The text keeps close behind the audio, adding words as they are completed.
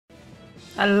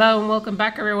Hello and welcome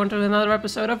back everyone to another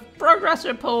episode of Progress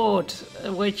Report,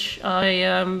 which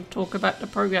I talk about the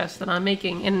progress that I'm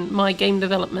making in my game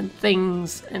development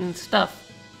things and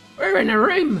stuff. We're in a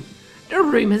room. The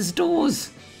room has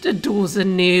doors. The doors are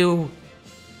new.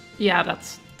 Yeah,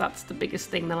 that's the biggest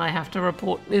thing that I have to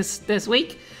report this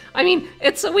week. I mean,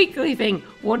 it's a weekly thing.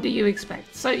 What do you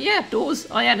expect? So yeah, doors.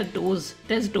 I added doors.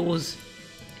 There's doors.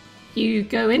 You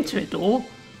go into a door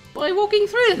by walking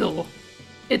through the door.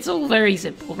 It's all very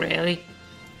simple, really.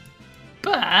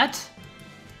 But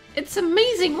it's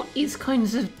amazing what these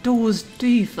kinds of doors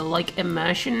do for, like,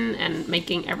 immersion and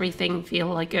making everything feel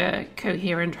like a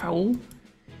coherent whole.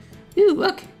 Ooh,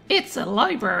 look, it's a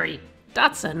library.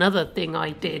 That's another thing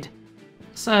I did.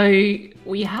 So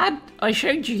I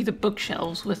showed you the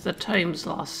bookshelves with the tomes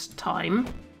last time.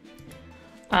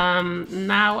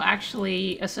 Now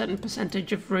actually a certain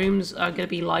percentage of rooms are going to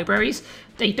be libraries.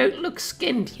 They don't look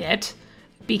skinned yet,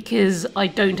 because I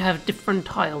don't have different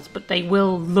tiles, but they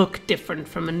will look different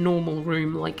from a normal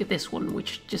room like this one,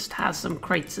 which just has some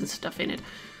crates and stuff in it.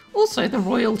 Also, the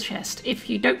royal chest. If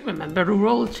you don't remember, the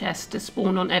royal chest is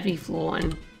spawned on every floor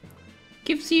and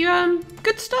gives you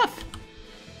good stuff.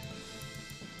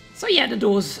 So yeah, the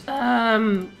doors.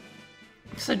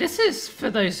 So this is, for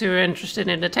those who are interested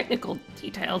in the technical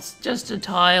details, just a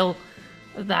tile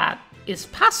that is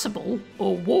passable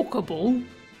or walkable,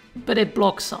 but it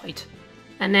blocks sight.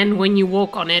 And then when you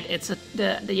walk on it,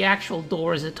 the actual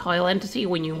door is a tile entity.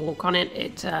 When you walk on it,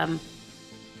 it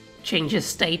changes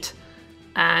state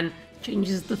and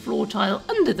changes the floor tile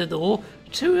under the door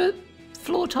to a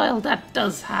floor tile that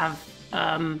does have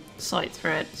sight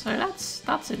through it. So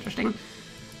that's interesting.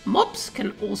 Mobs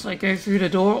can also go through the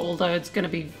door, although it's going to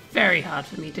be very hard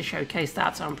for me to showcase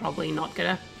that, so I'm probably not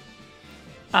gonna.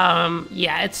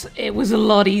 Yeah, it was a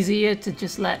lot easier to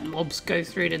just let mobs go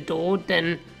through the door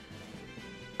than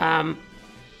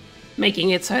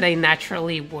making it so they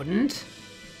naturally wouldn't.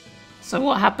 So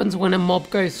what happens when a mob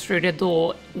goes through the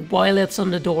door? While it's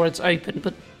on the door, it's open,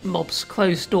 but mobs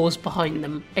close doors behind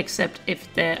them, except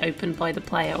if they're opened by the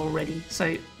player already.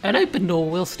 So an open door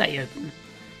will stay open.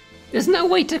 There's no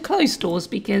way to close doors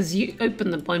because you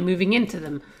open them by moving into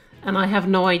them, and I have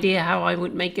no idea how I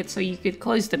would make it so you could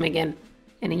close them again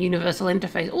in a universal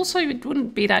interface. Also, it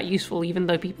wouldn't be that useful, even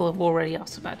though people have already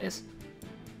asked about this.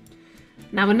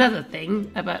 Now, another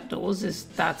thing about doors is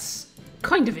that's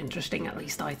kind of interesting, at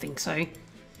least I think so.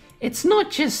 It's not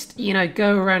just, you know,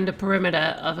 go around the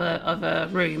perimeter of a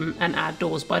room and add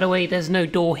doors. By the way, there's no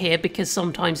door here because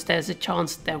sometimes there's a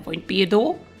chance there won't be a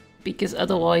door, because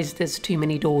otherwise there's too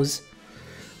many doors.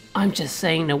 I'm just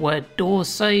saying the word door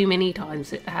so many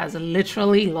times it has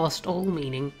literally lost all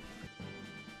meaning.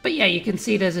 But yeah, you can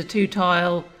see there's a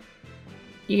two-tile,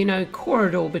 you know,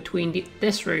 corridor between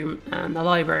this room and the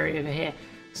library over here.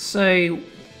 So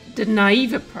the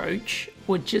naive approach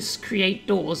would just create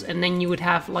doors, and then you would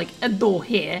have like a door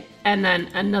here and then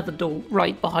another door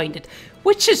right behind it,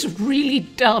 which is really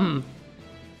dumb.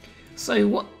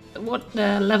 So what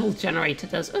the level generator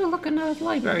does? Oh, look, another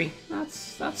library.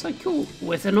 That's so cool,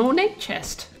 with an ornate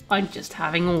chest. I'm just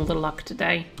having all the luck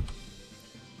today.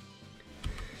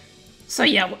 So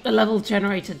yeah, what the level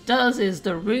generator does is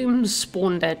the rooms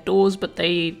spawn their doors, but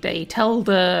they tell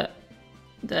the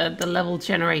level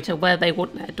generator where they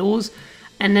want their doors,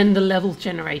 and then the level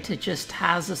generator just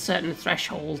has a certain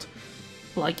threshold.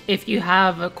 Like if you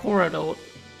have a corridor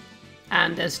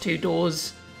and there's two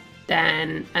doors,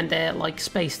 and they're like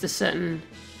spaced a certain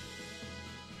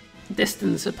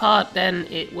distance apart, then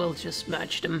it will just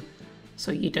merge them,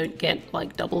 so you don't get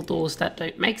like double doors that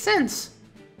don't make sense.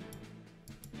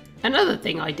 Another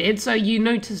thing I did, so you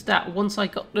noticed that once I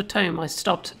got the tome, I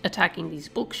stopped attacking these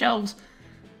bookshelves.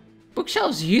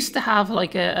 Bookshelves used to have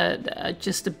like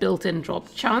just a built-in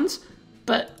drop chance,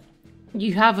 but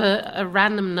you have a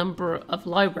random number of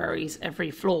libraries every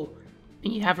floor,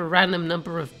 and you have a random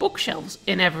number of bookshelves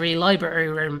in every library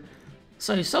room.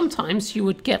 So sometimes you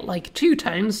would get like 2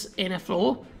 tomes in a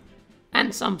floor,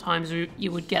 and sometimes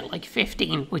you would get like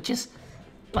 15, which is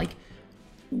like,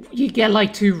 you get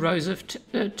like 2 rows of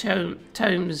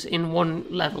tomes in one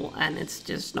level, and it's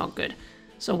just not good.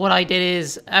 So what I did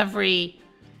is every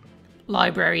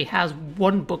library has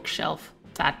 1 bookshelf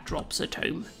that drops a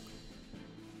tome.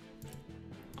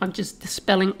 I'm just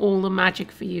dispelling all the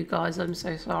magic for you guys, I'm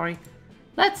so sorry.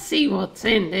 Let's see what's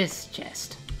in this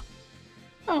chest.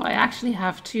 Oh, I actually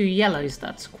have 2 yellows,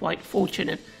 that's quite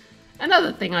fortunate.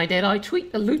 Another thing I did, I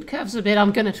tweaked the loot curves a bit.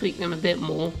 I'm going to tweak them a bit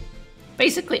more.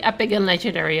 Basically, epic and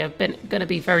legendary are going to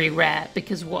be very rare,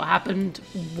 because what happened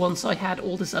once I had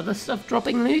all this other stuff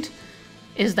dropping loot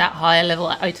is that higher level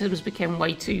items became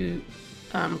way too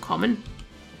common.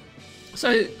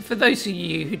 So, for those of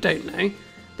you who don't know,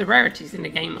 the rarities in the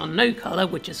game are no colour,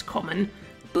 which is common,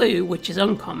 blue, which is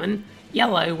uncommon,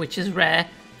 yellow, which is rare,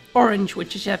 orange,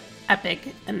 which is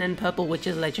epic, and then purple, which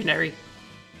is legendary.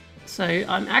 So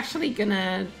I'm actually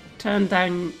gonna turn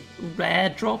down rare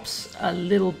drops a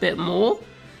little bit more,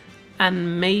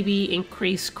 and maybe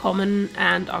increase common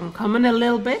and uncommon a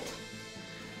little bit.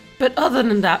 But other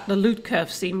than that, the loot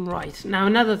curves seem right. Now,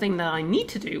 another thing that I need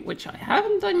to do, which I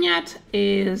haven't done yet,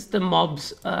 is the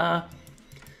mobs are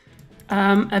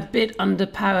a bit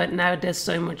underpowered now there's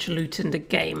so much loot in the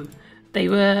game. They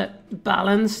were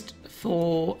balanced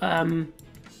for... I'm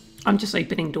just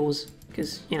opening doors,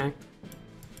 because, you know,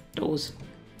 doors.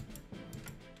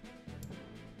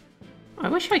 I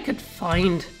wish I could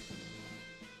find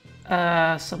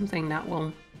something that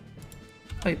will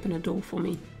open a door for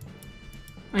me.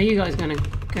 Are you guys gonna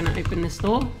open this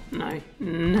door? No.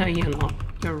 No, you're not.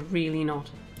 You're really not.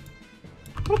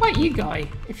 What about you, guy?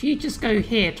 If you just go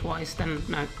here twice, then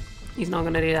no. He's not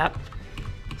gonna do that.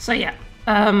 So yeah,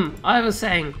 I was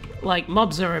saying, like,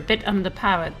 mobs are a bit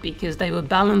underpowered because they were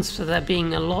balanced for there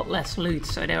being a lot less loot,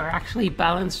 so they were actually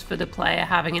balanced for the player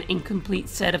having an incomplete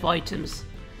set of items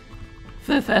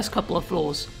for the first couple of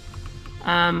floors.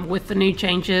 With the new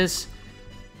changes,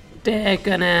 they're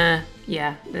gonna...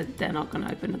 yeah, they're not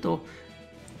gonna open the door.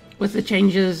 With the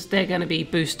changes, they're gonna be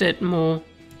boosted more.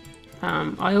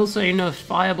 I also nerfed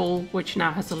Fireball, which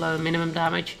now has a lower minimum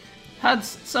damage.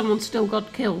 Someone still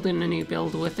got killed in the new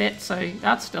build with it, so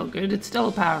that's still good. It's still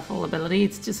a powerful ability,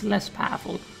 it's just less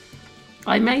powerful.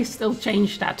 I may still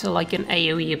change that to like an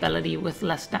AoE ability with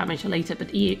less damage later, but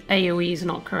AoE is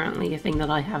not currently a thing that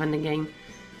I have in the game.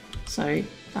 So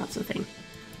that's the thing.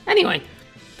 Anyway,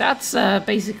 that's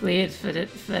basically it for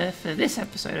this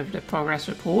episode of the Progress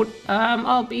Report.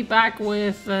 I'll be back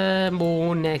with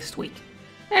more next week.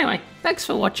 Anyway, thanks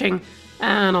for watching,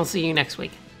 and I'll see you next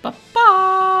week. Bye-bye!